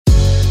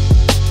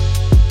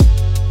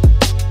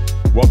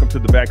Welcome to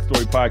the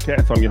Backstory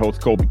Podcast. I'm your host,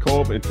 Colby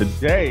Kolb, and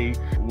today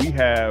we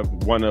have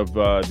one of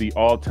the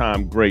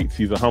all-time greats.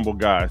 He's a humble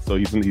guy, so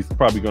he's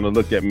probably going to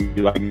look at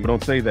me like,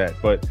 don't say that,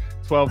 but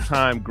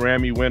 12-time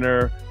Grammy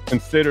winner,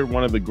 considered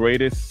one of the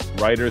greatest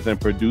writers and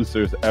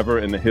producers ever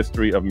in the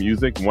history of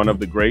music, one of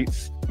the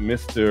greats,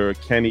 Mr.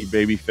 Kenny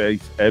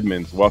Babyface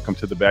Edmonds. Welcome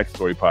to the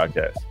Backstory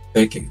Podcast.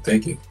 Thank you.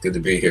 Good to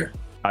be here.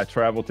 I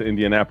travel to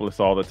Indianapolis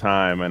all the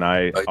time, and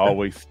I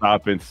always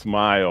stop and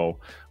smile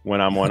when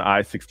I'm on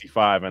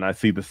I-65 and I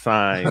see the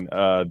sign,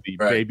 the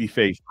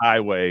Babyface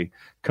Highway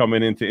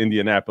coming into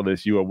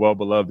Indianapolis. You are well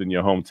beloved in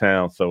your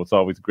hometown, so it's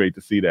always great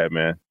to see that,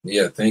 man.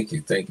 Yeah, thank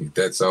you.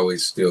 That's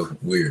always still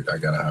weird. I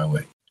got a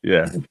highway.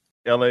 Yeah.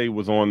 LA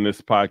was on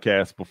this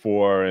podcast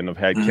before, and I've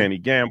had Kenny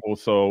Gamble,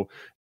 so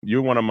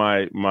you're one of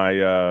my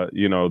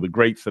the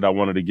greats that I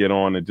wanted to get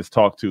on and just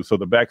talk to. So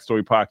the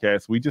Backstory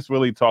Podcast, we just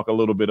really talk a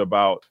little bit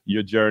about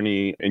your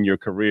journey and your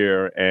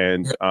career.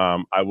 And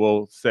I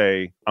will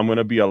say I'm going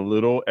to be a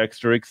little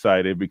extra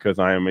excited because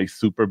I am a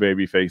super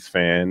Babyface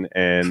fan,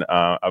 and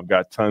I've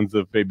got tons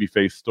of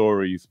Babyface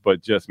stories.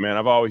 But just, man,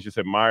 I've always just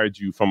admired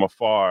you from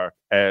afar,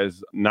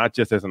 as not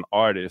just as an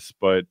artist,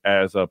 but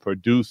as a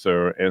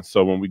producer. And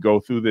so when we go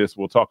through this,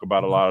 we'll talk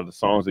about a lot of the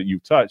songs that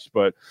you've touched.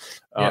 But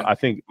I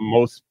think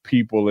most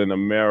people in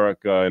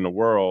America and the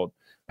world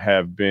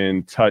have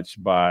been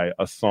touched by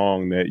a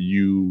song that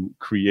you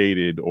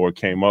created or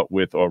came up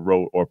with or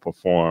wrote or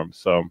performed.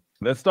 So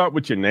let's start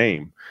with your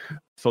name.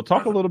 So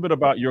talk a little bit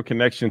about your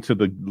connection to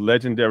the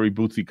legendary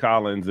Bootsy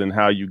Collins and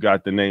how you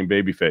got the name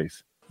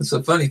Babyface. It's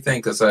a funny thing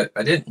because I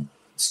didn't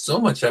so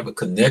much have a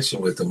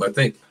connection with him. I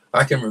think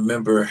I can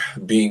remember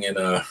being in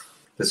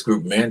this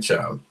group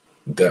Manchild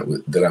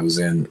that I was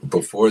in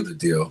before the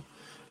deal,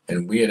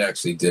 and we had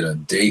actually did a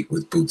date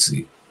with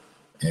Bootsy,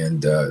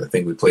 and I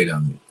think we played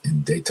in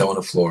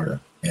Daytona, Florida,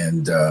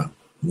 and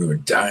we were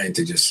dying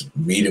to just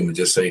meet him and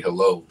just say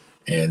hello.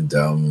 And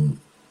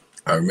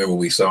I remember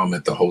we saw him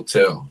at the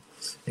hotel,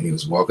 and he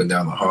was walking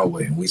down the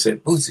hallway, and we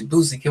said,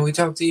 Bootsy, can we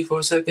talk to you for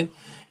a second?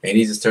 And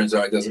he just turns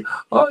around and goes,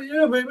 oh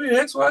yeah, baby,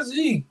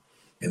 XYZ.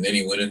 And then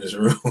he went in his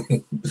room.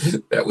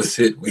 That was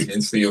it. We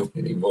didn't see him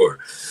anymore.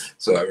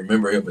 So I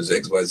remember him as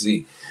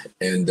XYZ.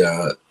 And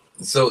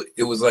so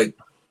it was like,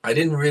 I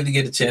didn't really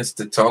get a chance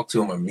to talk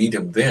to him or meet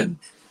him then.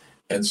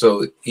 And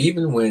so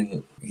even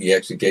when he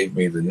actually gave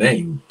me the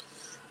name,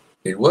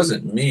 it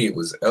wasn't me. It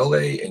was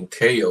LA and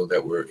KO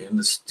that were in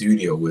the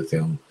studio with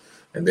him.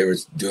 And they were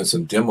doing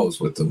some demos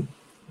with him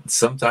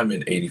sometime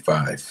in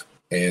 85.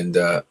 And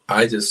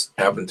I just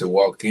happened to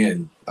walk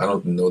in. I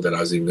don't know that I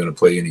was even going to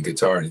play any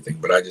guitar or anything,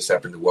 but I just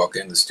happened to walk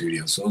in the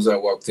studio. As soon as I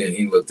walked in,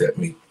 he looked at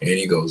me and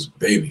he goes,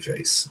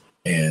 Babyface.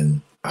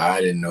 And I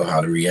didn't know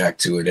how to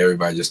react to it.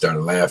 Everybody just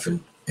started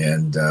laughing,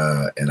 and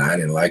I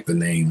didn't like the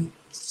name.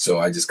 So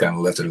I just kind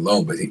of left it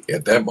alone. But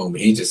at that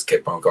moment, he just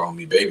kept on calling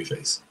me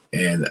Babyface.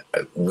 And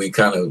we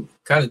kind of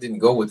didn't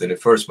go with it at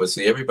first. But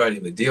see, everybody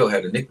in the deal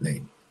had a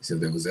nickname. So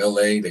there was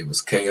LA, there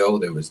was KO,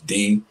 there was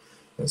D,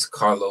 there was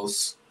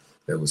Carlos,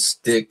 there was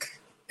Stick,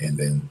 and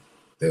then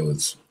there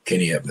was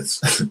Kenny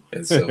Edmonds.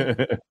 And so,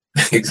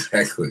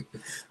 exactly.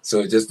 So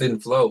it just didn't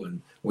flow.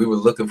 And we were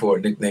looking for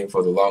a nickname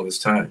for the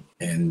longest time.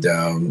 And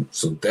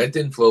so that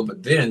didn't flow.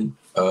 But then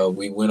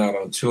we went out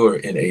on tour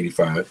in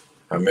 85.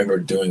 I remember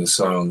doing a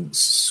song,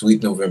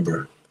 Sweet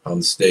November, on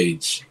the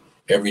stage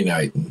every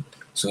night. And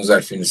as soon as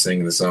I finished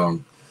singing the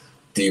song,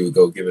 D would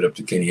go give it up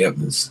to Kenny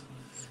Edmonds.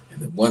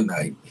 And then one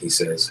night he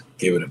says,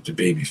 give it up to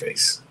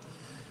Babyface.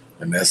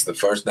 And that's the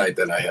first night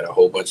that I had a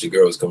whole bunch of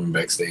girls coming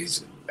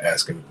backstage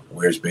asking,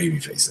 where's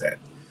Babyface at?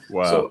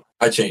 Wow. So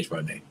I changed my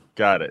name.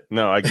 Got it.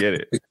 No, I get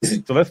it.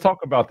 So let's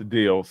talk about the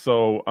deal.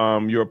 So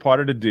you're a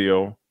part of the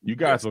deal. You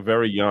guys were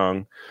very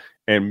young,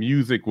 and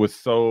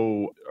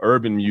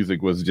urban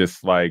music was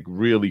just like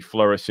really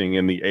flourishing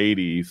in the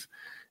 80s.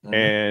 Mm-hmm.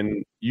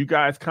 And you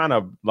guys kind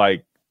of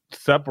like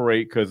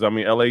separate, because I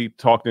mean, LA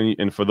talked,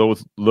 and for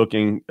those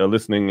listening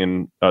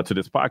and to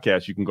this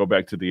podcast, you can go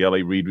back to the LA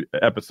Reid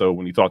episode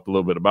when he talked a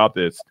little bit about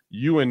this.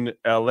 You and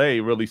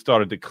LA really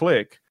started to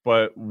click,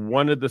 but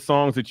one of the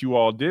songs that you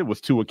all did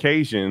was Two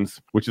Occasions,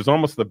 which is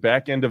almost the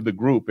back end of the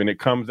group, and it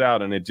comes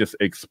out and it just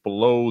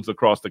explodes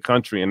across the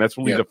country, and that's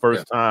really the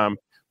first time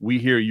we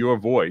hear your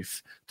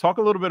voice. Talk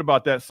a little bit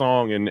about that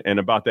song and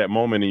about that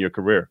moment in your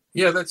career.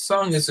 Yeah, that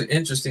song is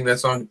interesting. That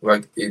song,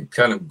 like, it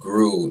kind of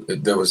grew.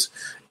 There was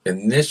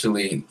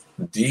initially,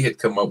 D had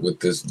come up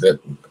with that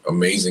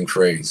amazing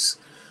phrase,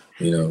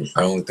 I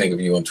only think of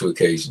you on two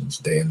occasions,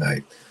 day and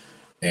night.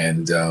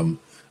 And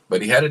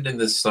but he had it in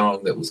this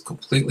song that was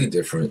completely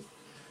different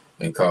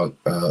and called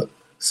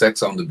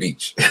Sex on the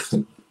Beach.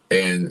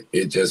 And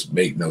it just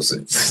made no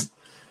sense.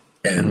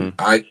 And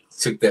I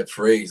took that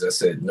phrase, I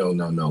said, no,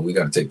 we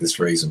got to take this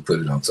phrase and put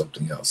it on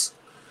something else.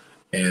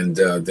 And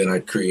then I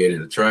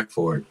created a track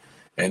for it.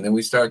 And then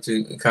we started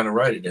to kind of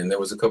write it. And there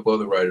was a couple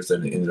other writers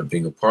that ended up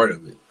being a part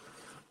of it.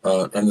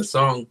 And the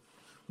song,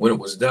 when it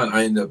was done,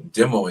 I ended up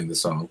demoing the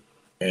song.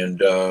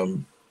 And I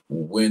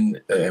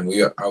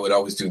would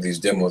always do these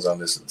demos on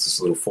this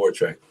little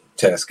 4-track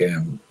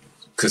Tascam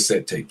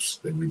cassette tapes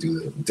that we do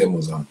the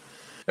demos on.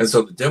 And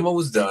so the demo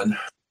was done,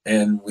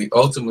 and we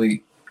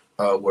ultimately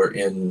were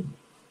in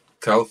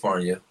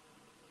California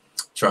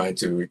trying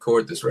to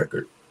record this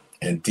record.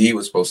 And Dee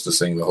was supposed to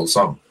sing the whole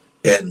song.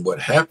 And what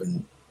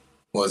happened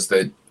was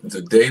that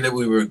the day that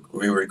we were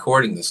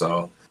recording the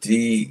song,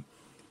 we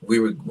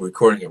were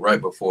recording it right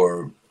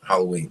before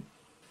Halloween.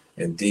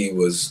 And Dee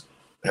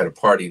had a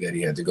party that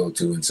he had to go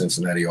to in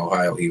Cincinnati,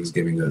 Ohio. He was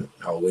giving a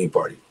Halloween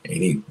party.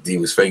 And Dee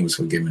was famous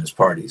for giving his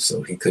parties,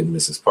 so he couldn't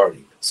miss his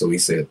party. So he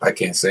said, I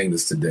can't sing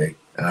this today,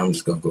 and I'm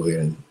just going to go ahead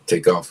and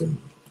take off and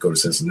go to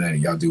Cincinnati.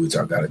 Y'all do what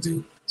y'all got to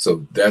do.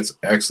 So that's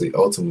actually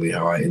ultimately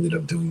how I ended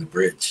up doing the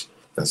bridge.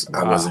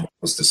 I wasn't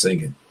supposed to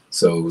sing it.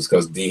 So it was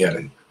because Dee had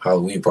a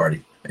Halloween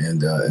party,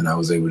 and I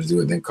was able to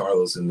do it. Then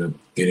Carlos ended up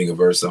getting a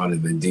verse on it,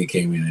 and then Dee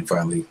came in and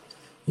finally,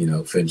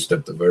 finished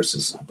up the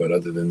verses. But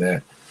other than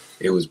that,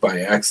 it was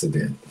by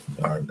accident.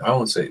 Or I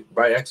won't say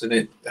by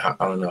accident. I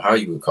don't know how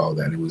you would call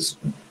that. It was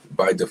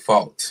by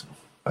default,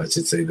 I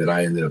should say, that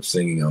I ended up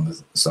singing on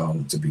the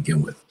song to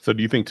begin with. So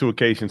do you think Two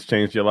Occasions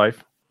changed your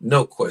life?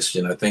 No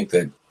question. I think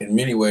that in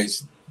many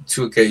ways,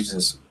 Two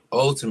Occasions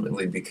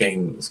ultimately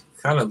became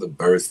kind of the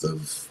birth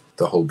of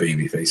the whole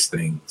Babyface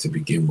thing to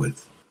begin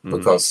with,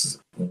 because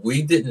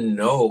we didn't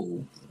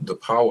know the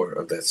power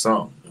of that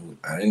song.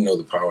 I didn't know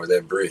the power of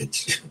that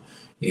bridge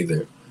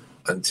either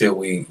until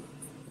we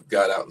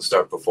got out and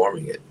started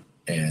performing it.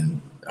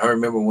 And I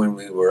remember when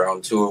we were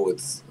on tour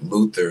with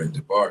Luther and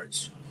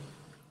DeBarge,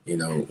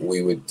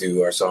 we would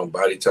do our song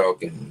Body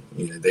Talk, and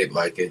they'd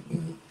like it,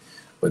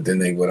 but then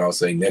they would all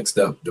say, next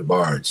up,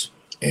 DeBarge,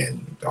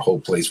 and the whole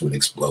place would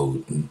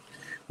explode, and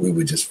we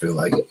would just feel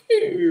like,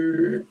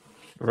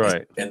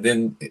 right. And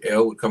then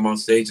Elle would come on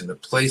stage, and the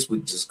place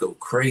would just go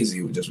crazy.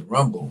 It would just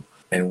rumble,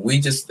 and we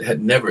just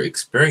had never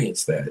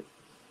experienced that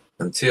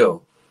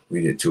until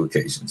we did Two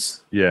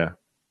Occasions. Yeah.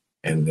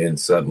 And then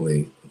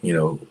suddenly,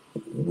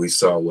 we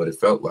saw what it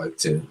felt like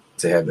to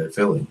have that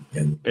feeling.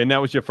 And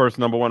that was your first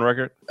number one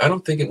record? I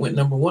don't think it went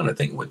number one. I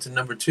think it went to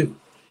number two.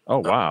 Oh,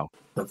 wow.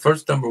 The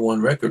first number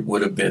one record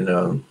would have been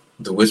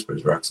The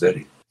Whispers,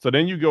 Rocksteady. So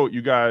then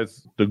you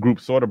guys, the group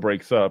sort of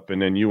breaks up,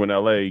 and then you and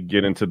LA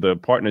get into the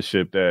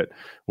partnership that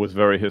was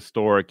very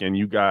historic, and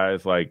you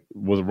guys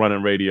was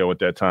running radio at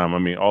that time. I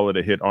mean, all of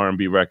the hit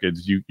R&B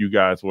records, you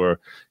guys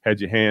had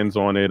your hands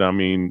on it. I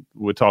mean,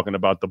 we're talking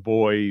about The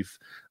Boys,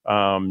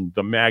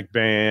 the Mac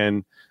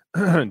Band,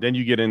 then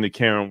you get into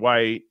Karen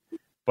White.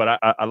 But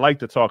I like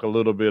to talk a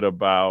little bit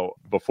about,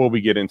 before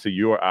we get into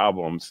your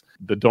albums,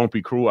 the Don't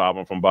Be Cruel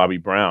album from Bobby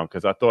Brown,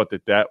 because I thought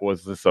that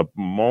was just a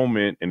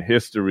moment in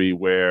history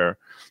where,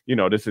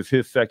 this is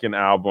his second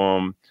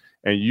album,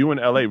 and you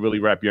and LA really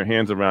wrap your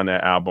hands around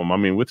that album. I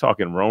mean, we're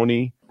talking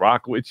Roni,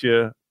 Rock With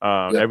You,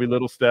 Every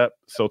Little Step.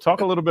 So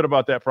talk a little bit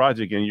about that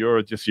project and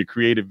your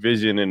creative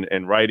vision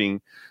and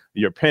writing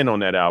your pen on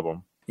that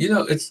album.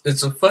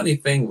 It's a funny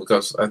thing,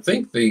 because I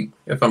think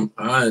if I'm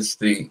honest,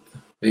 the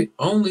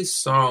only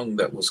song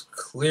that was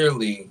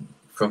clearly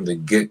from the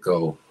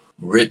get-go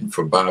written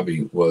for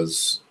Bobby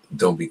was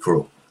Don't Be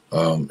Cruel.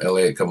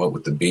 LA had come up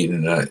with the beat,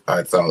 and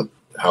I thought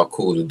how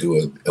cool to do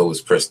it.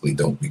 Elvis Presley,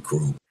 Don't Be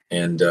Cruel.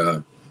 And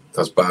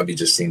because Bobby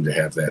just seemed to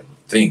have that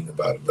thing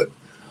about it. But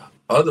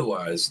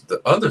otherwise, the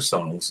other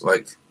songs,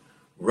 like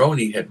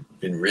Roni, had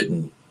been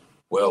written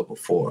well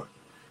before.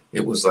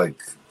 It was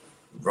like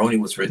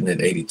Roni was written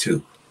in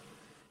 82.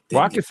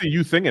 Well, I can see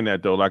you singing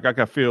that, though. I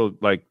can feel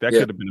like that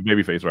could have been a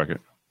Babyface record.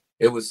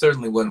 It was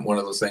certainly one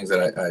of those things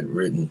that I'd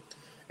written,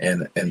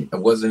 and it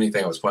wasn't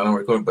anything I was planning on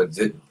recording, but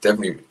it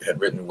definitely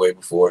had written way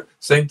before.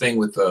 Same thing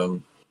with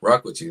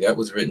Rock With You. That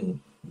was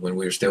written when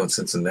we were still in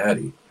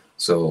Cincinnati.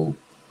 So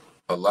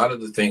a lot of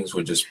the things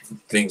were just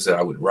things that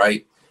I would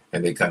write,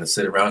 and they kind of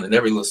sit around. And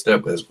Every Little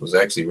Step was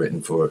actually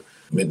written for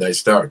Midnight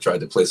Star. I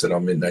tried to place it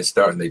on Midnight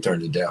Star, and they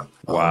turned it down.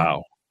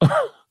 Wow.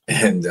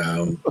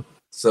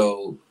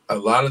 So a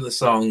lot of the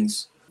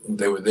songs,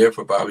 they were there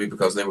for Bobby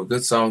because they were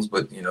good songs,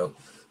 but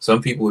some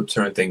people would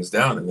turn things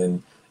down,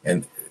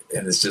 and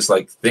it's just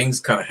like things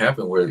kind of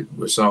happen where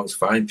songs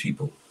find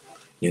people,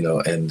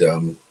 and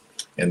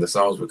the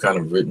songs were kind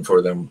of written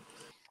for them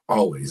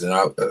always,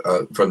 and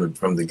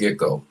from the get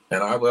go.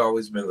 And I've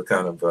always been the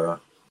kind of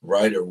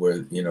writer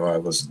where I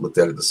was looked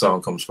at it, the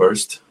song comes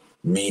first,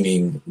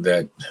 meaning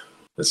that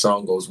the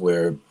song goes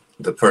where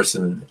the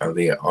person or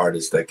the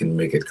artist that can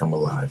make it come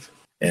alive.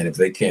 And if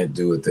they can't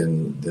do it,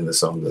 then the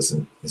song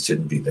it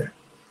shouldn't be there.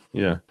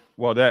 Yeah.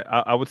 Well,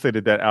 I would say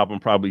that album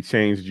probably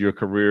changed your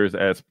careers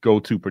as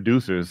go-to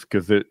producers,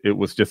 because it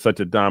was just such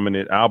a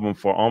dominant album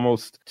for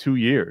almost 2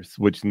 years,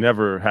 which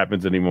never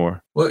happens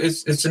anymore. Well,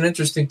 it's an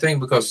interesting thing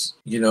because,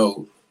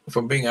 if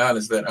I'm being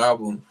honest, that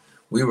album,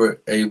 we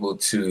were able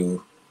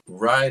to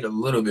write a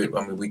little bit.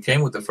 I mean, we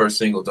came with the first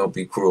single, Don't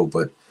Be Cruel,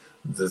 but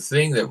the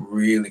thing that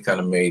really kind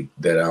of made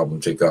that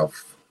album take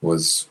off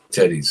was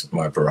Teddy's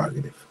My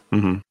Prerogative.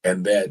 Mm-hmm.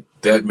 And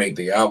that made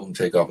the album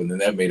take off, and then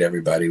that made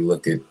everybody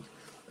look at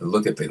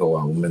the whole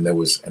album. And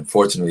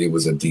unfortunately, it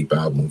was a deep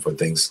album for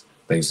things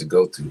to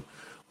go through.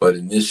 But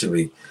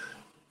initially,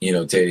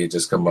 Teddy had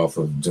just come off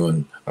of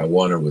doing I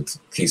Want Her with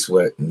Keith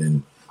Sweat, and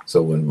then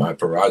so when My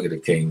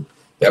Prerogative came,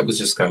 that was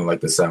just kind of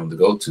like the sound to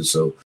go to.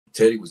 So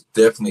Teddy was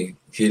definitely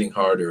hitting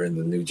harder in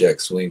the New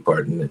Jack Swing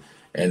part,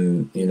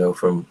 and you know,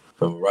 from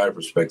a writer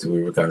perspective,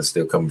 we were kind of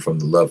still coming from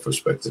the love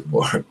perspective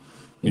more.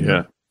 You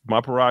know? My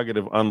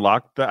Prerogative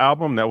unlocked the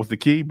album. That was the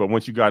key. But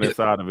once you got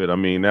inside of it, I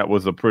mean, that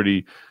was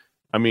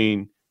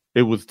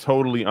it was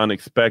totally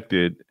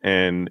unexpected.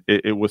 And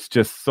it was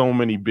just so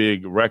many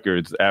big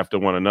records after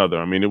one another.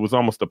 I mean, it was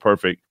almost a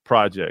perfect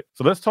project.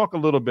 So let's talk a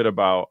little bit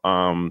about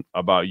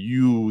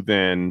you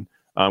then.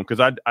 Because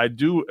I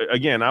do,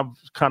 again, I've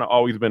kind of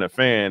always been a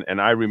fan. And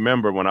I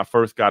remember when I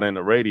first got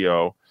into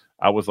radio,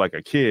 I was like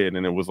a kid,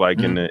 and it was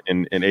like in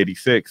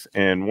 86.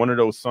 And one of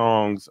those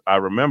songs I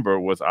remember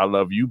was I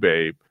Love You,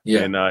 Babe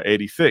in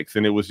 86.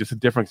 And it was just a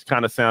different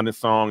kind of sounding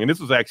song. And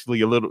this was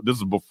actually this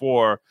is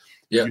before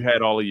you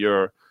had all of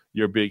your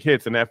big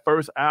hits. And that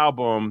first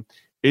album,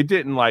 it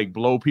didn't like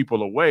blow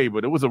people away,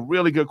 but it was a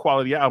really good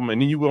quality album.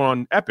 And then you were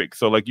on Epic.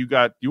 So like you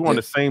were on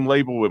the same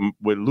label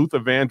with Luther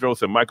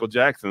Vandross and Michael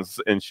Jackson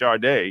and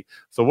Sade.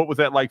 So what was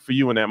that like for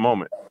you in that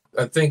moment?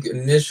 I think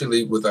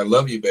initially with I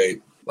Love You,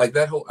 Babe, like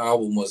that whole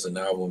album was an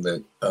album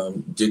that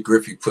Dick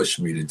Griffey pushed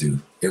me to do.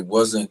 I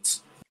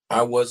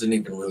wasn't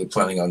even really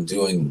planning on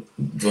doing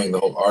the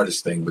whole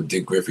artist thing, but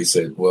Dick Griffey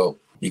said, well,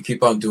 you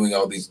keep on doing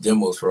all these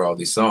demos for all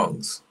these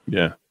songs.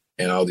 Yeah.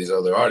 And all these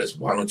other artists,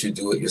 why don't you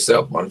do it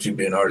yourself? Why don't you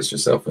be an artist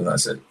yourself? And I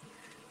said,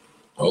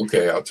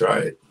 okay, I'll try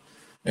it.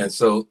 And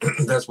so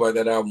that's why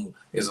that album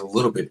is a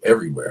little bit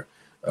everywhere.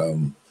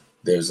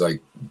 There's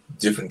like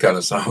different kind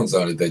of songs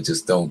on it that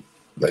just don't,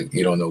 like,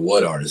 you don't know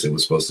what artist it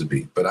was supposed to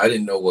be. But I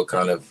didn't know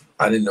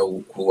I didn't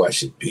know who I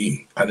should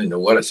be. I didn't know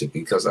what I should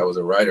be because I was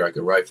a writer. I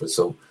could write for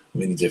so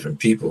many different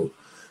people.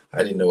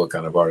 I didn't know what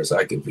kind of artist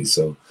I could be.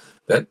 So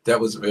that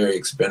was a very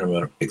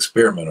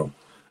experimental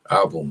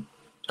album.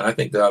 And I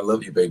think that I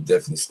Love You, Babe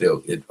definitely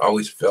it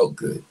always felt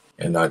good.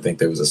 And I think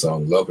there was a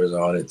song Lovers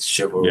on it,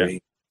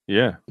 Chivalry.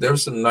 Yeah. There were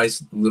some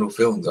nice little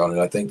feelings on it.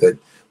 I think that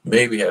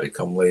maybe had it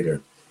come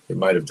later, it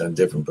might have done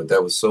different, but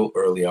that was so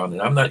early on.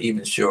 And I'm not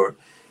even sure,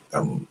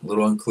 I'm a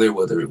little unclear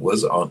whether it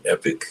was on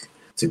Epic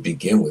to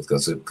begin with,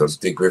 because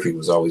Dick Griffey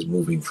was always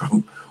moving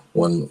from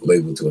one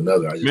label to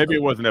another. Maybe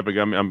it wasn't Epic.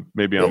 I'm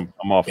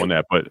off on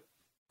that, but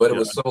it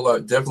was Solar,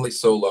 definitely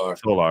Solar.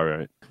 Solar,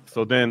 right?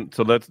 So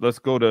let's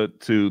go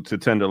to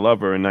Tender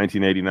Lover in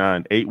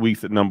 1989. 8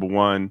 weeks at number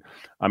one.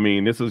 I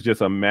mean, this was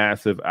just a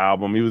massive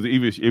album. It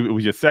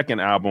was your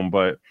second album,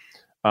 but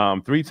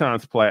 3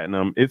 times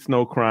platinum. It's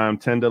No Crime,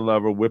 Tender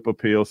Lover, Whip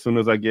Appeal, Soon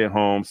as I Get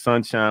Home,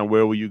 Sunshine,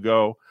 Where Will You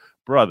Go,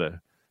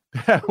 brother?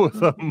 That was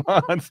a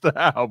monster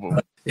album.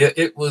 Yeah,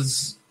 it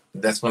was.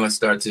 That's when I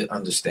started to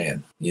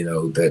understand,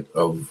 that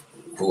of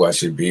who I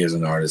should be as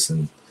an artist,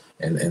 and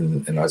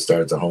I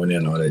started to hone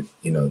in on it,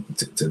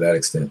 to that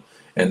extent.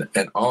 And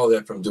all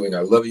that, from doing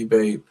I Love You,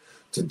 Babe,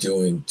 to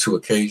doing 2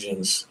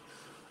 occasions,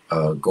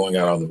 going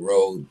out on the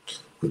road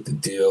with the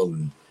deal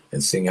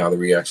and seeing how the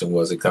reaction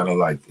was, it kind of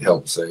like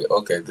helped say,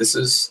 okay, this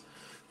is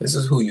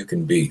who you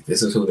can be.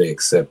 This is who they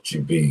accept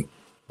you being.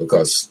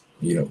 Because,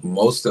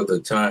 most of the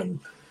time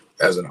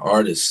as an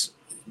artist,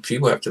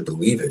 people have to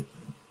believe it.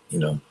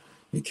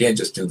 You can't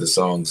just do the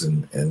songs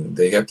and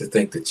they have to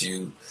think that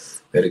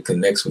it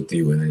connects with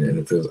you and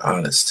it feels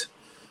honest.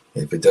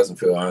 If it doesn't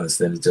feel honest,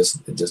 then it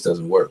just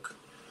doesn't work.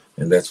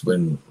 And that's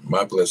when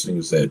my blessing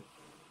is that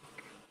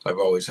I've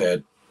always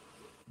had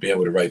being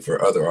able to write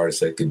for other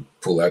artists that could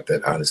pull out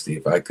that honesty.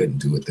 If I couldn't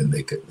do it, then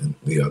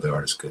the other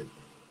artists could.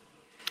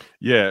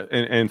 Yeah,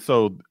 and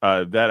so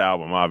that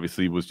album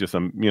obviously was just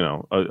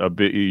a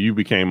bit. You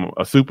became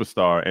a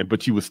superstar,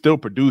 but you were still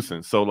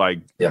producing. So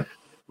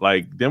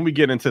then we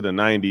get into the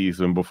 90s,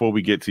 and before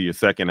we get to your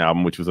second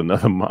album, which was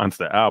another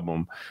monster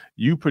album,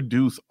 you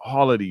produce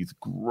all of these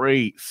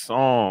great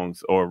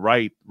songs or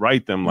write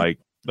them. Like,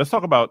 let's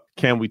talk about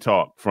Can We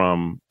Talk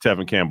from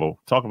Tevin Campbell.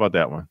 Talk about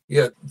that one.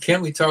 Yeah,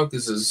 Can We Talk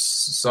is a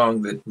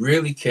song that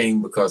really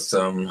came because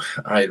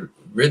I had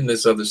written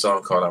this other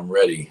song called I'm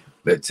Ready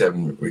that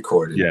Tevin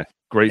recorded. Yeah,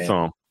 great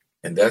song.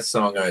 And that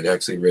song I had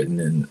actually written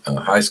in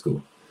high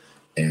school.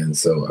 And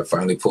so I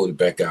finally pulled it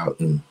back out.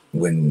 And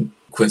when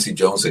Quincy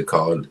Jones had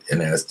called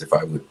and asked if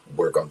I would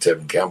work on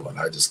Tevin Campbell, and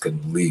I just couldn't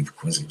believe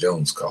Quincy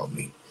Jones called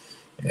me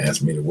and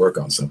asked me to work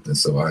on something.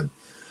 So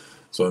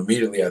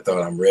immediately I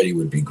thought I'm Ready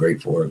would be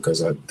great for it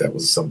because that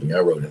was something I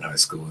wrote in high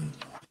school.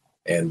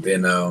 And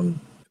then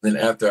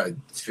after I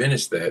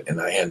finished that and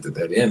I handed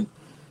that in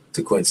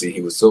to Quincy,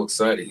 he was so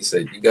excited. He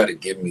said, you got to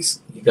give me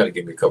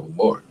a couple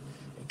more.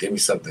 Give me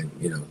something,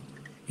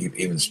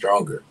 even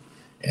stronger.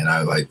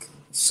 And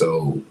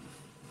so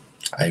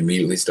I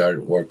immediately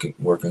started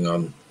working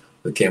on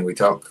the Can We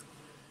Talk.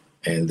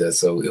 And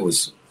so it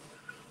was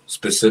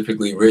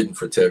specifically written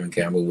for Tevin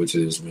Campbell, which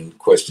has been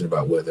questioned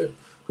about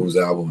whose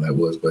album that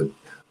was. But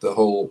the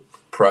whole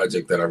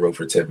project that I wrote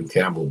for Tevin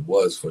Campbell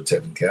was for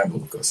Tevin Campbell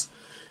because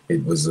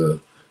it was a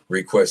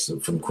request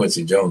from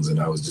Quincy Jones. And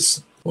I was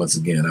just, once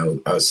again,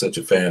 I was such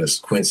a fan of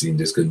Quincy and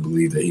just couldn't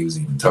believe that he was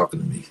even talking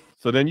to me.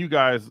 So then you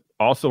guys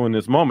also in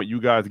this moment,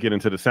 you guys get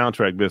into the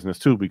soundtrack business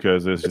too,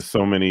 because there's just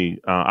so many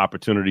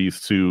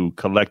opportunities to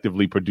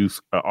collectively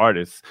produce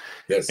artists.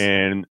 Yes.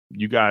 And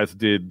you guys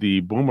did the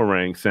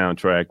Boomerang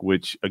soundtrack,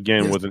 which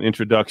again was an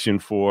introduction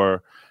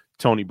for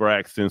Toni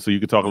Braxton. So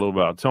you could talk a little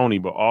about Toni,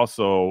 but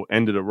also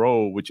End of the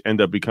Road, which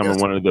ended up becoming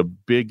one of the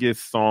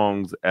biggest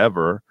songs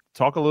ever.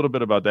 Talk a little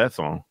bit about that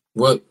song.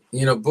 Well,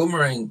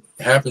 Boomerang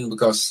happened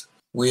because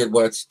we had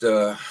watched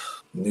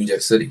New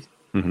Jack City.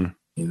 Mm-hmm.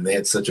 And they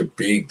had such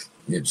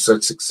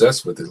such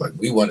success with it. Like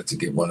we wanted to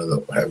get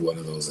have one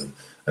of those. And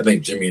I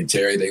think Jimmy and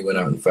Terry, they went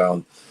out and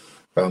found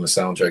the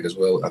soundtrack as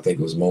well. I think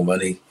it was More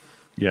Money.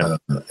 Yeah.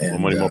 More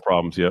Money, More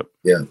Problems. Yep.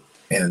 Yeah.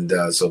 And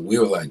so we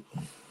were like,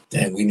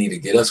 dang, we need to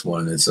get us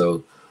one. And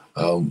so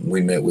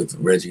we met with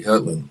Reggie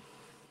Hudlin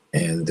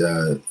and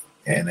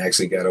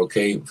actually got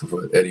okay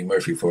for Eddie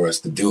Murphy for us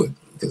to do it,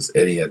 because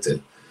Eddie had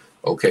to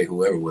okay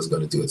whoever was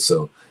going to do it.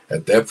 So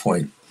at that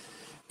point,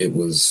 it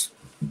was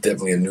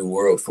definitely a new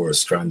world for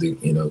us trying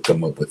to,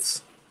 come up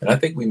with. And I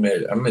think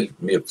I may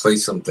have played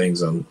some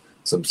things on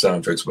some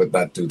soundtracks, but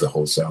not do the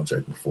whole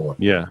soundtrack before.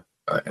 Yeah.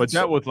 But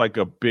that was like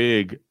a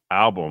big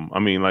album. I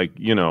mean, like,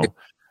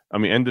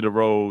 End of the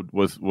Road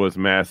was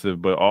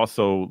massive, but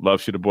also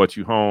Love Should Have Brought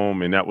You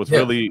Home. And that was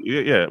really,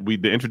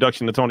 the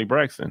introduction to Toni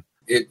Braxton.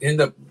 It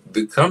ended up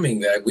becoming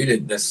that. We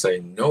didn't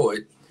necessarily know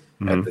it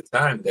at the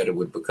time that it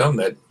would become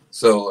that.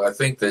 So I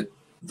think that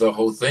the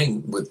whole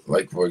thing with,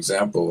 like, for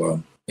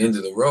example, End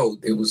of the Road,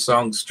 it was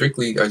sung I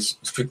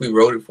strictly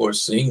wrote it for a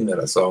scene that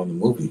I saw in the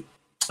movie.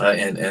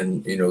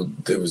 And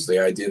there was the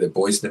idea that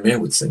Boyz II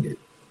Men would sing it.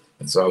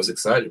 And so I was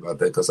excited about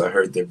that because I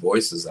heard their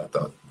voices. I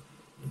thought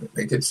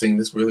they could sing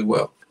this really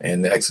well.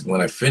 And actually,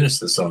 when I finished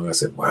the song, I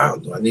said, wow,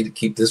 do I need to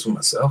keep this for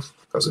myself?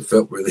 Because it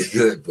felt really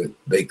good, but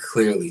they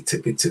clearly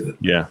took it to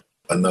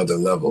another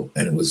level.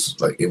 And it was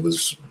like, it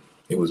was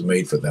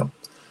made for them.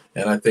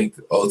 And I think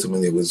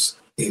ultimately it was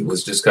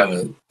just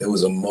it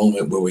was a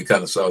moment where we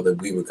kind of saw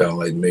that we were kind of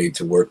like made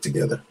to work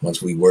together.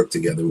 Once we worked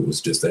together, it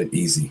was just that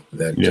easy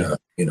that,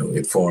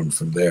 it formed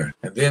from there.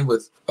 And then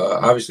with,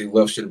 obviously,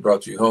 Love Should Have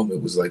Brought You Home,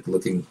 it was like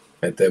looking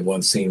at that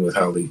one scene with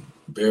Halle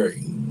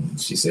Berry.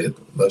 She said,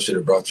 Love Should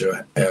Have Brought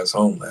Your Ass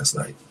Home last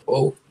night.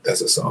 Oh,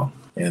 that's a song.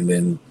 And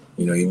then,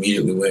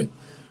 immediately went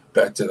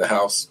back to the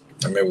house.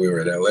 I remember we were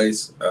at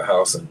LA's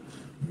house, and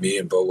me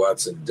and Bo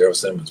Watson and Daryl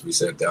Simmons, we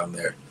sat down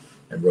there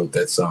and wrote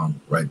that song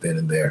right then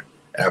and there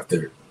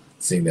after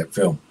seeing that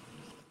film.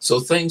 So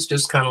things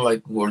just kind of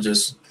like were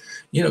just,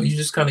 you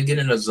just kind of get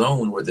in a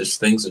zone where there's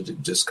things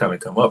that just kind of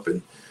come up.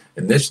 And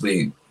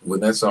initially,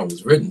 when that song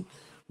was written,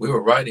 we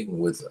were writing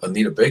with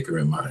Anita Baker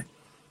in mind.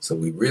 So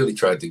we really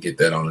tried to get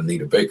that on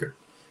Anita Baker.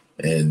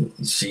 And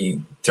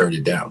she turned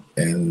it down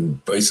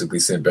and basically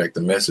sent back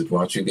the message, why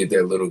don't you get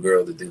that little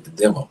girl that did the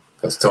demo?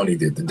 Because Toni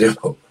did the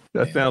demo.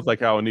 That sounds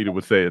like how Anita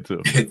would say it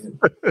too.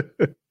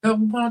 Why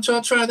don't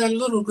y'all try that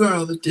little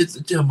girl that did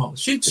the demo?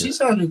 She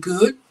sounded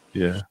good.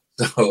 Yeah.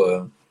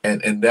 So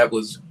and that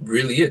was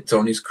really it.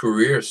 Toni's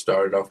career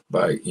started off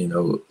by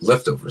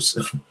Leftovers.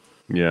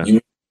 Yeah.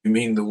 You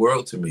Mean the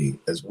World to Me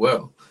as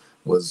well.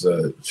 Was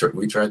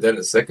we tried that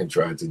a second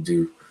try to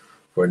do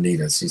for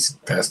Anita. She's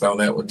passed on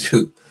that one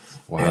too.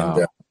 Wow.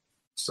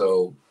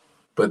 And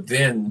but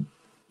then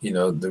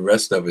the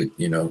rest of it,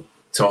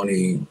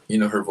 Toni,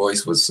 her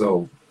voice was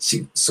so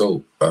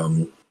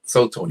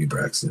Toni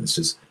Braxton. It's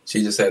just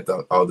she just had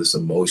all this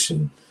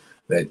emotion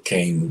that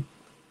came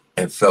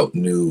and felt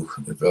new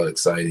and felt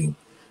exciting.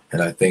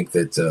 And I think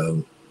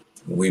that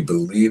we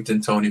believed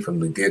in Toni from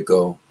the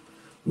get-go.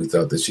 We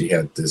thought that she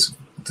had this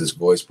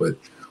voice, but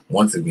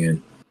once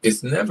again,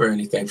 it's never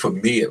anything, for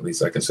me at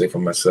least, I can say for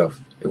myself,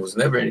 it was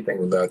never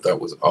anything that I thought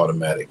was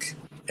automatic.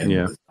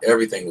 And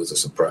everything was a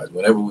surprise.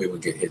 Whenever we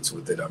would get hits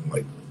with it, I'm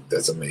like,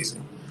 that's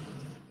amazing.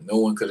 No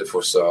one could have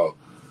foresaw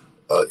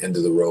End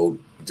of the Road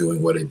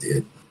doing what it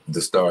did.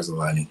 The stars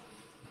aligning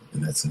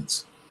in that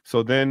sense.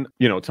 So then,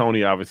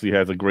 Toni obviously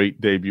has a great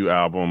debut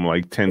album,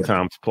 like 10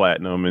 times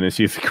platinum, and then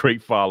she has a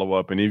great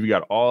follow-up. And then you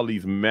got all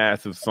these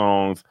massive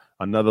songs,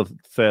 another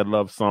sad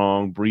love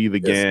song, Breathe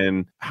Again.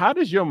 Yes. How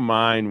does your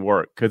mind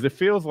work? Because it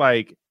feels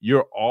like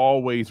you're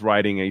always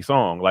writing a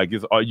song. Like,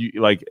 is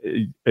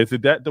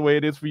it that the way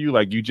it is for you?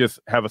 Like, you just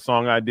have a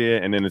song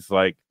idea, and then it's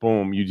like,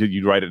 boom,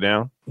 you write it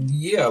down?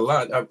 Yeah, a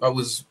lot.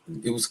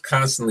 It was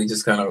constantly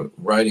just kind of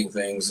writing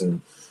things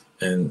and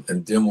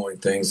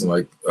demoing things, and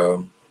like,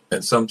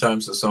 and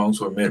sometimes the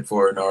songs were meant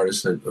for an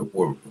artist that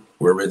were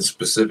written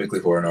specifically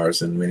for an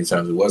artist, and many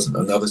times it wasn't.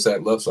 Another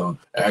sad love song,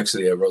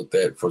 actually, I wrote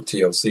that for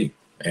TLC,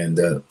 and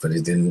but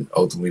it didn't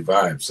ultimately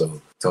vibe,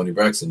 so Toni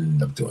Braxton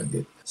ended up doing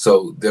it.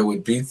 So there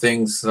would be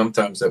things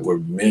sometimes that were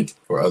meant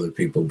for other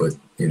people, but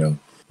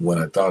when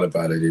I thought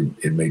about it,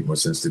 it made more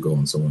sense to go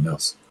on someone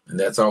else, and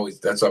that's always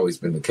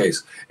been the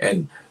case.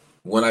 And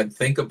when I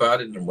think about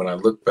it, and when I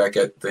look back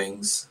at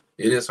things,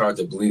 it is hard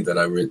to believe that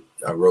I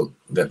wrote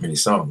that many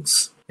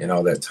songs in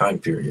all that time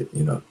period,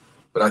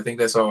 But I think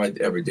that's all I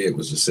ever did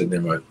was just sitting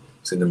in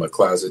my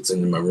closet,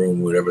 sitting in my room,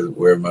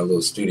 where my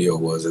little studio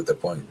was at that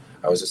point.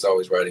 I was just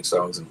always writing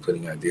songs and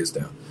putting ideas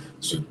down,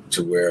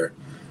 to where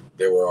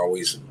there were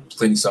always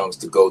plenty of songs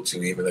to go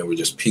to, even though they were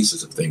just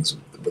pieces of things,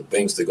 but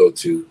things to go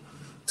to,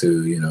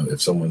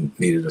 if someone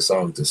needed a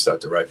song to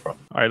start to write from.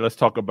 All right, let's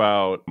talk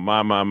about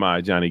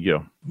My, Johnny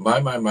Gill. My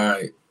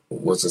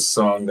was a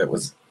song that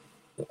was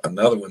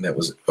another one that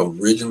was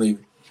originally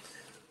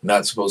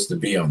not supposed to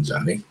be on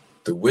Johnny.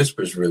 The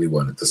Whispers really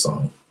wanted the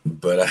song,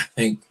 but I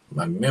think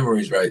my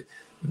memory's right.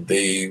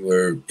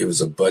 It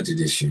was a budget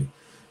issue,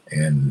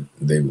 and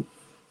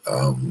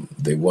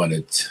they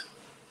wanted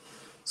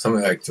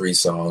something like 3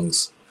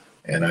 songs.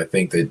 And I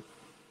think that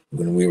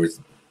when we were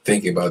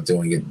thinking about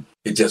doing it,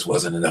 it just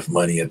wasn't enough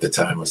money at the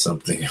time or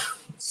something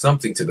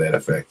to that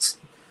effect.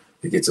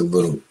 It gets a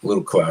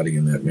little cloudy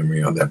in that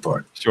memory on that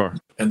part. Sure.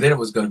 And then it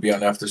was going to be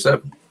on After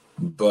 7,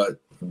 but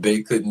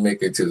they couldn't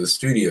make it to the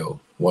studio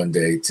one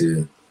day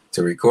to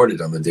record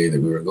it on the day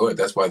that we were going.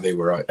 That's why they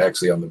were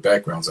actually on the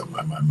backgrounds of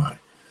My.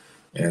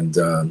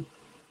 And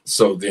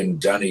so then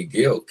Johnny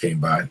Gill came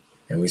by,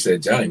 and we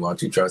said, Johnny, why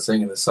don't you try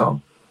singing this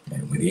song?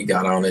 And when he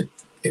got on it,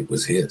 it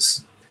was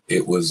his.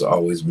 It was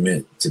always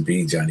meant to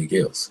be Johnny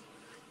Gill's.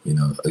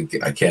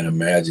 I can't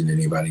imagine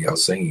anybody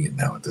else singing it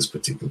now at this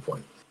particular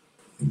point.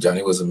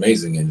 Johnny was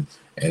amazing, and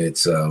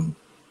it's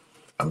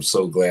I'm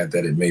so glad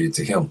that it made it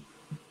to him,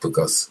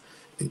 because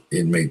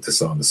it made the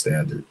song a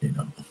standard.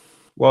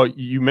 Well,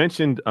 you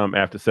mentioned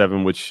After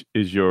 7, which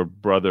is your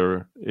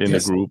brother in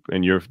Yes. the group,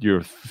 and you're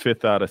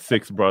 5th out of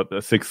 6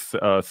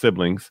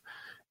 siblings,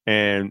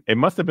 and it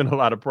must have been a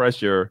lot of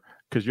pressure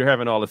because you're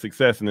having all the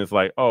success, and it's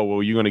like, oh,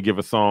 well, you're going to give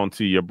a song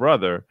to your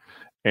brother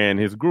and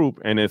his group,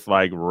 and it's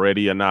like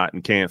Ready or Not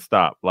and Can't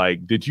Stop.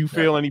 Like, did you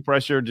feel any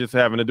pressure just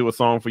having to do a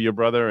song for your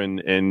brother,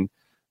 and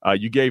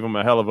you gave him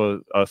a hell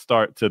of a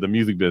start to the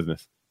music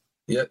business?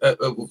 Yeah.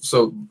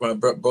 So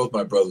both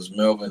my brothers,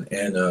 Melvin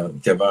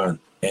and Kevin,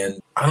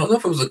 and I don't know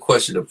if it was a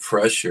question of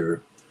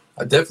pressure.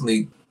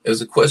 It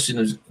was a question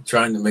of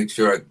trying to make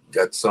sure I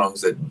got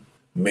songs that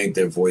made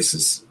their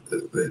voices,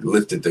 that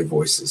lifted their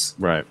voices,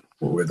 right,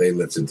 where they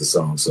lifted the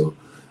song. So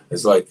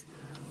it's like,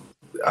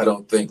 I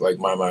don't think like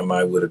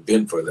My would have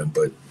been for them,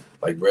 but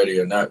like Ready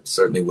or Not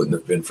certainly wouldn't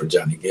have been for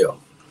Johnny Gill,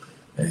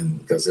 and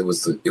because it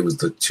was the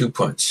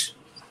 2-punch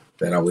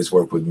that I always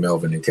worked with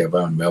Melvin and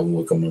Kevin. Melvin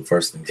would come in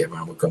first, and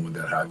Kevin would come with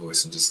that high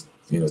voice and just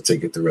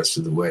take it the rest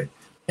of the way.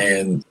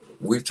 And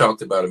we've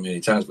talked about it many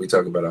times. We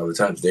talk about it all the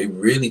time. They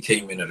really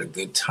came in at a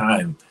good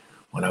time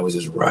when I was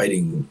just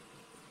writing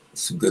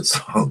some good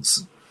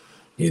songs.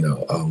 I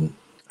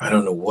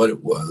don't know what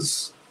it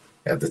was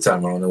at the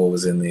time. I don't know what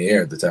was in the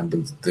air at the time,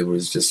 but there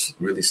was just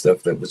really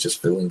stuff that was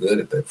just feeling good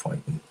at that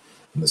point. And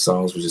the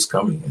songs were just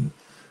coming,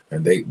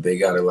 and they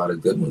got a lot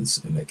of good ones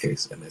in that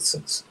case, in that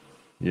sense.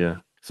 Yeah.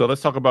 So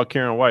let's talk about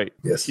Karen White.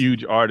 Yes.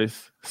 Huge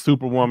artist,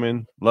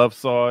 Superwoman, Love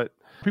Saw It.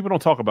 People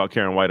don't talk about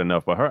Karen White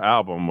enough, but her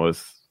album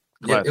was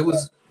classic. Yeah,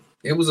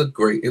 it was a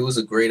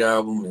great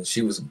album, and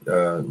she was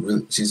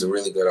she's a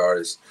really good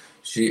artist.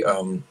 She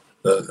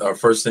our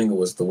first single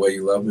was The Way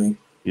You Love Me.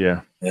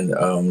 Yeah. And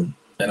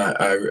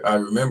I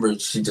remember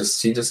she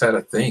just had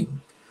a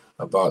thing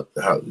about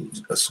how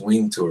a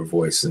swing to her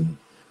voice, and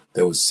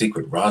there was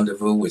Secret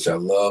Rendezvous, which I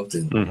loved,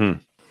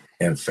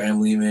 and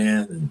Family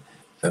Man, and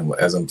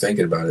as I'm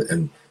thinking about it,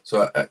 and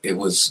so it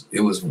was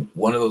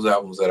one of those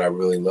albums that I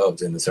really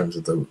loved in terms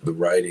of the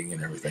writing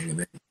and everything. And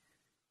then,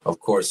 of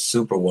course,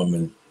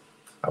 Superwoman.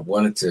 I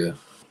wanted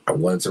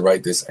to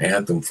write this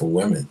anthem for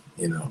women,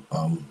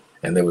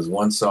 and there was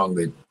one song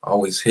that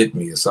always hit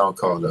me, a song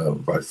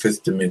called by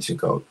Fifth Dimension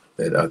called,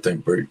 that I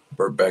think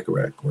Burt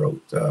Bacharach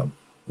wrote,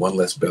 One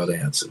Less Bell to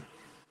Answer.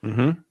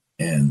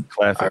 And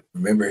classic. I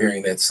remember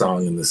hearing that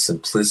song and the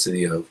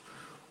simplicity of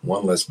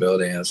one less bell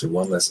to answer,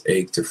 one less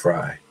egg to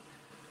fry,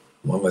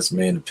 one less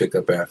man to pick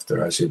up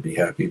after. I should be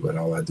happy, but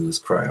all I do is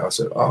cry. I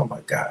said, oh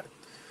my God.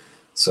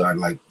 So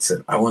I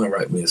said, I want to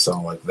write me a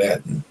song like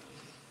that. And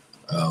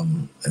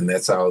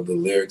that's how the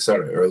lyrics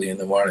started. Early in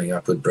the morning, I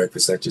put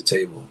breakfast at your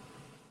table.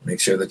 Make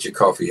sure that your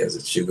coffee has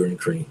its sugar and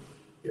cream.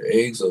 Your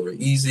eggs over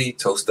easy,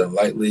 toast them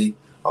lightly.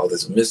 All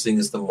that's missing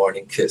is the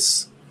morning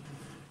kiss.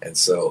 And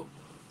so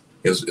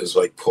it was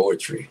like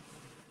poetry.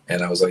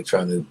 And I was like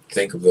trying to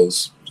think of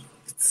those,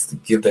 to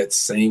give that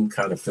same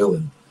kind of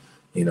feeling,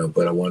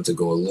 but I wanted to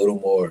go a little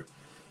more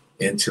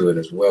into it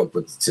as well,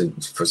 but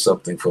for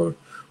something for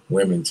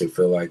women to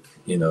feel like,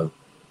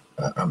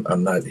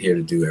 I'm not here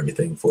to do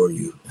everything for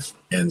you.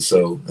 And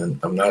so, and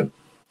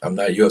I'm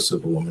not your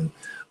Superwoman,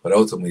 but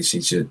ultimately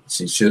she should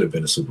have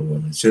been a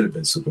Superwoman. Should have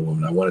been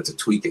Superwoman. I wanted to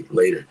tweak it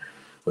later,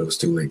 but it was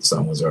too late. The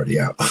song was already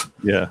out.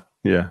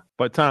 Yeah.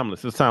 But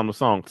timeless. It's a timeless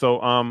song.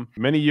 So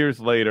many years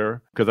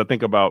later, because I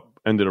think about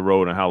End of the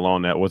Road and how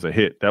long that was a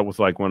hit. That was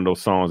like one of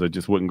those songs that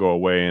just wouldn't go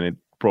away, and it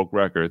broke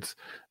records.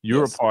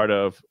 You're a part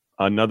of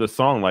another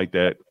song like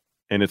that,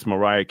 and it's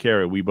Mariah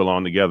Carey, We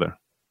Belong Together.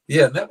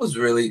 Yeah, that was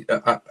really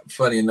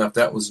funny enough.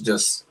 That was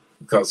just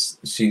because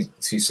she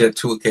said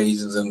 2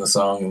 occasions in the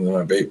song, and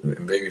my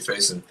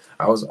Babyface, and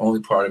I was only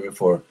part of it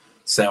for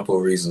sample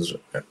reasons,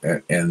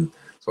 and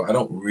so I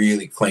don't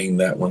really claim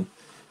that one.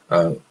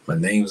 My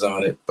name's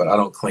on it, but I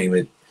don't claim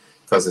it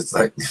because it's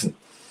like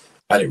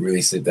I didn't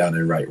really sit down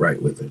and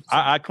write with it.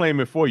 I claim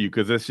it for you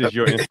because it's just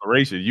your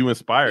inspiration. You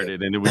inspired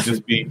it, and it would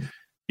just be,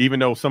 even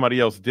though somebody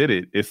else did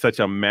it, it's such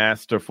a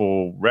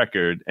masterful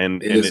record,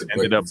 and it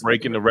ended up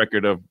breaking the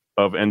record of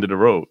End of the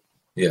Road.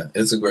 Yeah,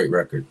 it's a great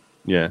record.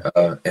 Yeah,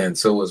 and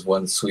so was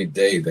One Sweet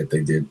Day that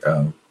they did.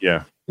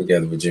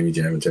 Together with Jimmy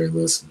Jam and Terry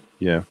Lewis.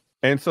 Yeah,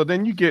 and so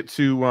then you get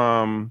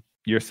to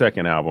your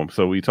second album.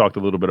 So we talked a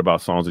little bit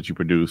about songs that you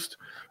produced.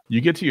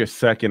 You get to your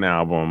second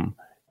album,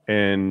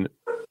 and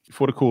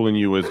For the Cool in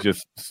You is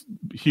just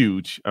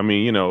huge. I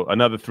mean,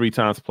 another 3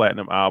 times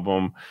platinum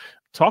album.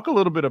 Talk a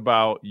little bit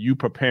about you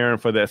preparing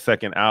for that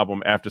second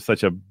album after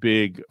such a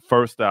big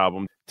first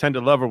album.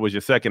 Tender Lover was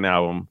your second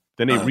album.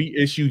 Then they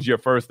reissued your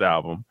first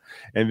album.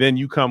 And then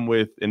you come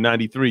with, in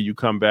 93, you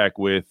come back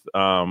with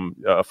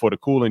For the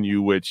Cool in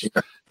You, which,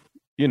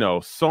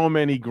 so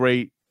many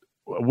great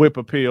whip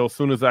appeal,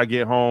 Soon As I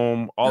Get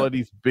Home, all of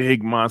these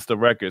big monster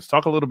records.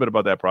 Talk a little bit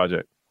about that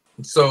project.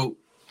 So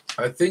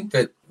I think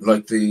that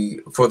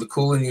For the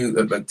Cool in You,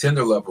 like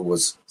Tender Lover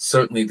was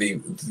certainly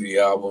the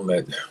album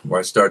where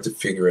I started to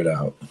figure it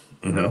out,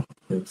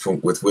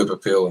 with Whip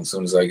Appeal and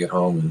Soon As I Get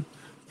Home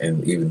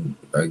and even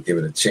Give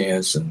It a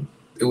Chance. And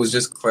it was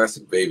just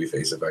classic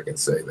Babyface, if I can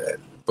say that.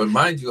 But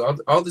mind you,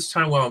 all this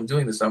time while I'm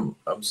doing this, I'm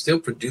still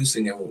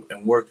producing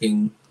and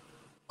working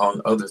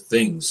on other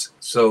things.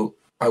 So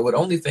I would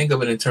only think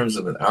of it in terms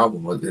of an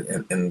album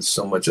and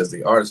so much as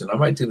the artist. And I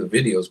might do the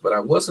videos, but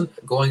I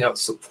wasn't going out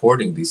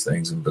supporting these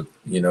things and going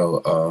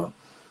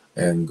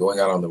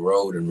out on the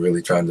road and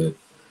really trying to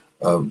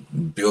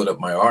build up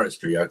my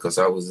artistry because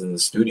I was in the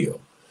studio.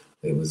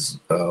 It was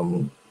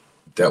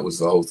that was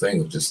the whole thing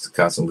of just to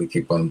constantly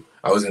keep on.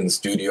 I was in the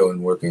studio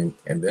and working,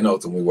 and then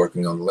ultimately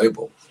working on the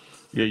label.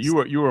 Yeah, you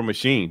were a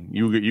machine.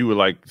 You were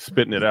like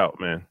spitting it out,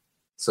 man.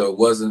 So it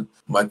wasn't.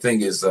 My thing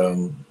is,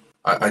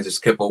 I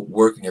just kept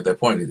working at that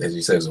point, as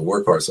you said, as a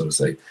work hard, so to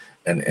say,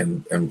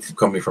 and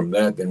coming from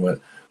that, then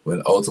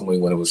when ultimately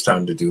when it was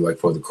time to do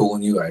For the Cool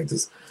in You, I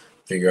just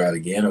figure out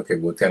again, okay,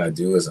 what can I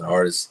do as an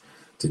artist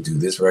to do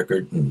this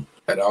record? And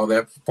at all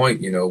that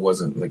point, it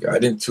wasn't like I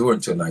didn't tour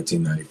until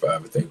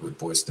 1995, I think, with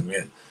Boyz II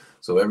Men.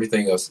 So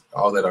everything else,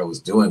 all that I was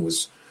doing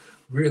was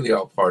really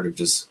all part of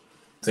just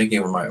thinking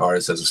of my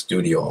artist as a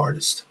studio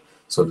artist,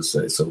 so to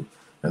say. So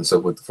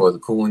with For the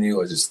Cool in You,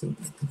 I was just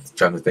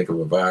trying to think of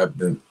a vibe.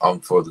 Then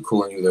For the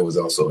Cool in You, there was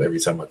also Every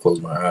Time I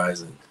Close My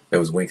Eyes, and there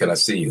was When Can I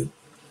See You?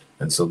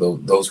 And so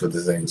those were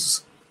the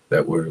things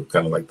that were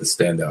kind of like the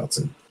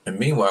standouts. And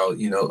meanwhile,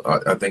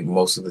 I think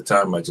most of the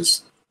time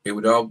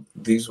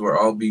these would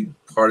all be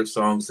part of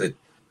songs that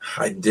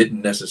I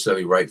didn't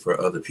necessarily write for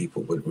other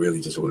people, but really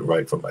just would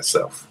write for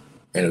myself.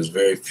 And it was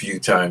very few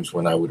times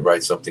when I would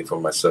write something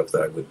for myself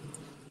that I would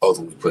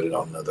ultimately put it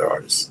on another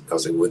artist,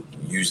 because it would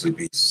usually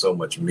be so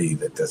much me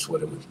that's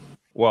what it would.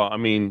 Well, I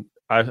mean,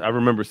 I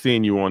remember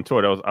seeing you on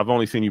tour. I've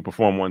only seen you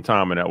perform one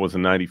time, and that was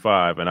in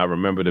 95. And I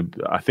remember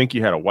I think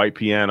you had a white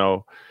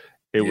piano.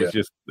 It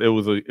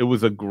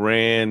was a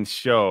grand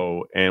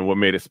show. And what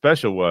made it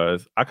special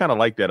was I kind of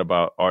like that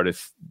about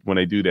artists when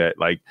they do that.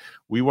 Like,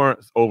 we weren't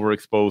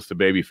overexposed to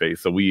Babyface,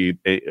 so we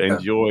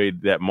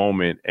enjoyed that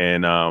moment.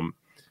 And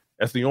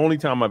that's the only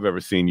time I've ever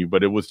seen you,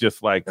 but it was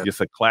just just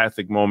a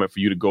classic moment for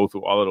you to go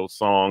through all of those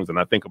songs. And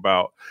I think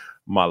about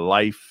my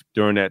life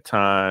during that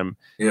time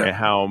and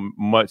how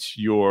much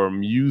your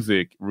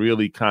music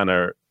really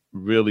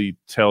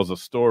tells a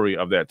story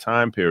of that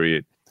time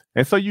period.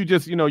 And so you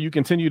just, you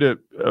continue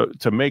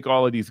to make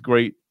all of these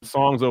great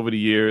songs over the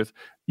years.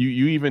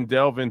 You even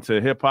delve into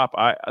hip hop.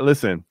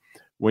 Listen,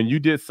 when you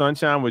did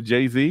Sunshine with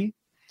Jay-Z,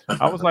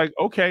 I was like,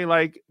 okay,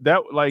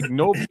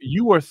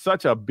 you were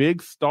such a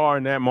big star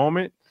in that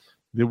moment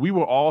that we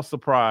were all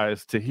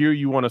surprised to hear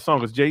you on a song,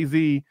 because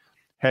Jay-Z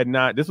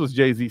this was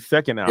Jay-Z's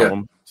second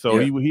album. So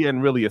he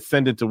hadn't really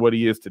ascended to what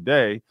he is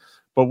today.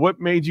 But what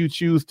made you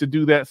choose to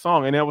do that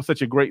song? And that was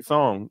such a great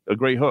song, a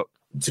great hook.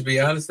 To be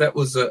honest, I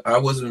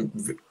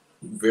wasn't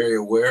very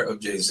aware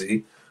of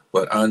Jay-Z,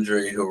 but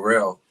Andre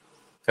Harrell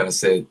kind of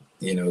said,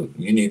 you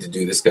need to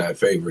do this guy a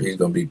favor. He's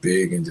going to be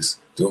big, and just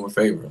do him a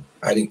favor.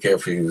 I didn't care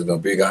if he was going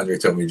to be big. Andre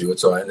told me to do it,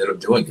 so I ended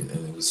up doing it.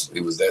 And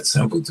it was that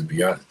simple, to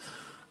be honest.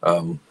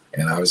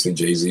 And obviously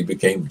Jay-Z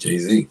became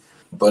Jay-Z.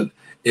 But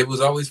it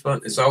was always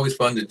fun. It's always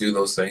fun to do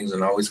those things,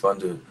 and always fun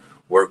to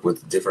work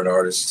with different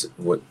artists,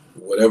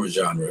 whatever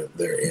genre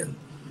they're in.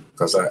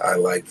 Because I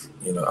like,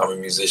 I'm a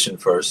musician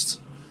first.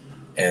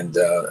 And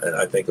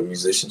I think a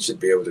musician should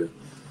be able to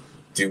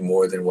do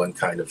more than one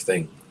kind of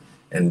thing.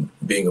 And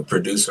being a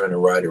producer and a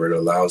writer, it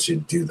allows you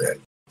to do that,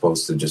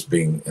 opposed to just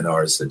being an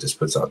artist that just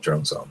puts out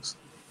drum songs.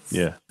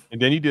 Yeah.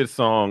 And then you did a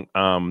song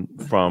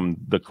from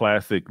the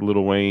classic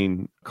Lil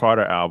Wayne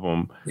Carter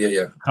album,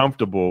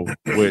 Comfortable,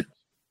 which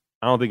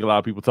I don't think a lot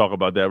of people talk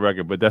about that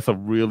record, but that's a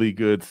really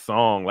good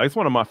song. Like, it's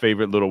one of my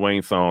favorite Lil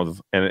Wayne songs,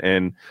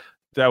 and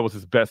that was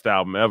his best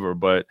album ever.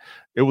 But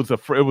it was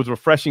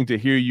refreshing to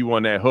hear you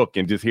on that hook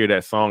and just hear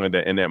that song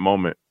in that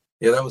moment.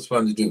 Yeah, that was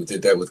fun to do.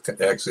 Did that with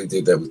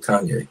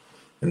Kanye,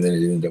 and then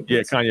it ended up.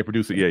 Kanye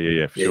produced it.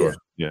 Yeah, for sure.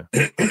 Yeah.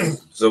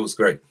 So it was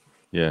great.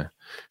 Yeah.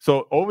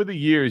 So over the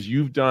years,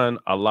 you've done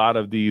a lot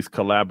of these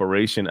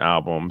collaboration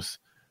albums,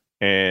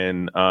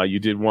 and you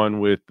did one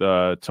with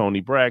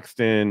Tony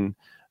Braxton.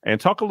 And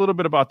talk a little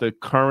bit about the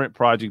current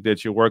project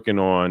that you're working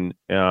on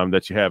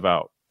that you have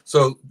out.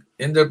 So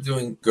ended up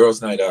doing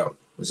Girls Night Out.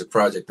 It was a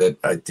project that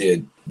I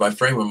did. My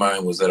frame of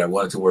mind was that I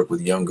wanted to work with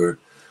younger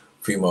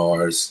female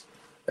artists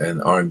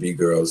and R&B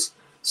girls,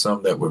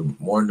 some that were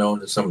more known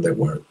and some that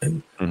weren't,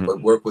 and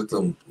but work with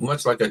them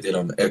much like I did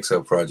on the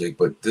XL project,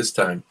 but this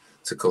time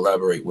to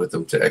collaborate with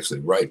them, to actually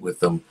write with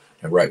them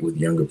and write with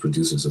younger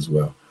producers as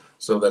well,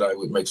 so that I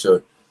would make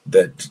sure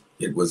that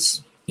it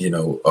was,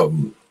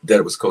 that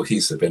it was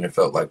cohesive and it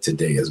felt like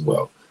today as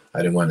well. I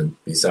didn't want to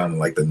be sounding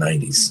like the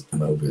 90s a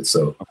little bit.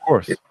 So of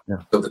course,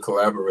 so the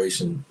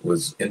collaboration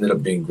ended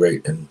up being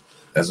great. And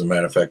as a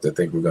matter of fact, I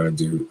think we're going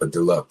to do a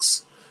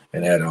deluxe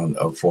and add on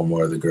 4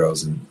 more of the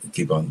girls and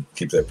keep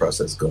that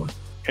process going.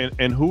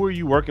 And who are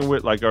you working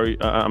with? Like,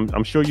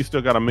 I'm sure you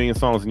still got a million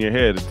songs in your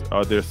head.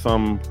 Are there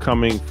some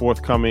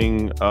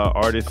forthcoming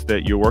artists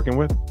that you're working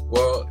with?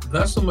 Well,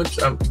 not so much.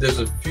 There's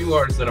a few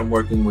artists that I'm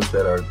working with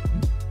that are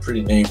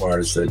pretty name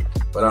artists,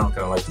 but I don't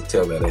kind of like to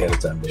tell that ahead of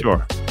time. But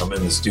sure. I'm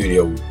in the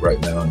studio right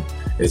now, and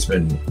it's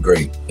been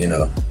great.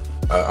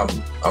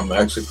 I'm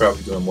actually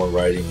probably doing more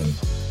writing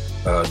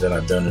than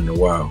I've done in a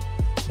while,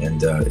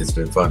 and it's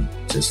been fun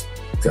just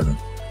kind of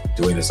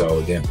doing this all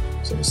again,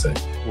 so to say.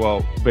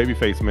 Well,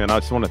 Babyface, man, I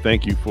just want to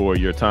thank you for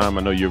your time.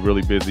 I know you're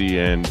really busy,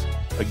 and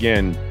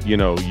again,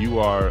 you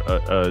are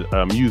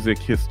a music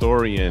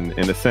historian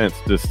in a sense.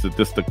 Just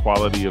the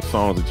quality of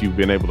songs that you've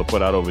been able to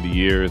put out over the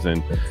years,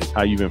 and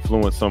how you've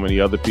influenced so many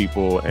other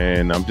people.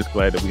 And I'm just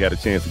glad that we had a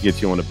chance to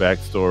get you on the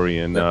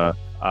backstory. And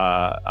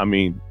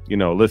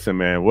listen,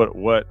 man,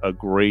 what a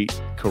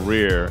great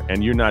career,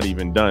 and you're not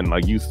even done.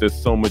 Like,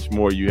 there's so much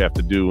more you have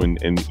to do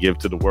and give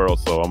to the world.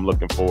 So I'm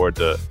looking forward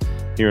to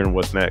hearing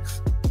what's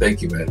next.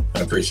 Thank you, man.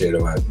 I appreciate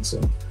it a lot. So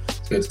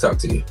it's good to talk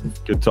to you.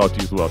 Good to talk to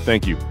you as well.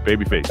 Thank you,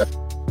 Babyface.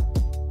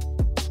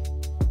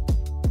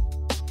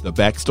 The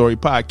Backstory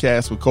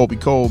Podcast with Colby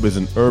Kolb is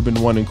an Urban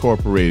One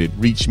Incorporated,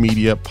 Reach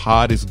Media,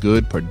 Pod is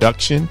Good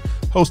production,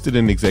 hosted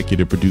and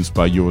executive produced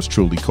by yours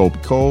truly, Colby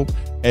Kolb,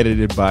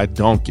 edited by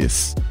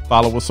Donkus.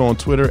 Follow us on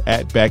Twitter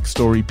at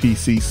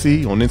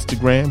BackstoryPCC, on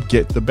Instagram,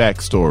 Get the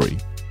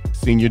Backstory.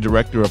 Senior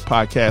Director of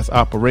Podcast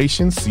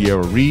Operations,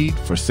 Sierra Reed.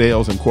 For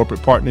Sales and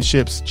Corporate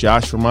Partnerships,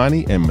 Josh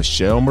Romani and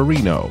Michelle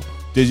Marino.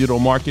 Digital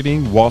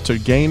Marketing, Walter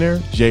Gaynor,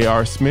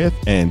 J.R. Smith,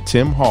 and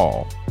Tim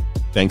Hall.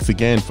 Thanks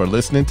again for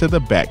listening to the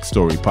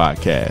Backstory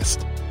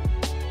Podcast.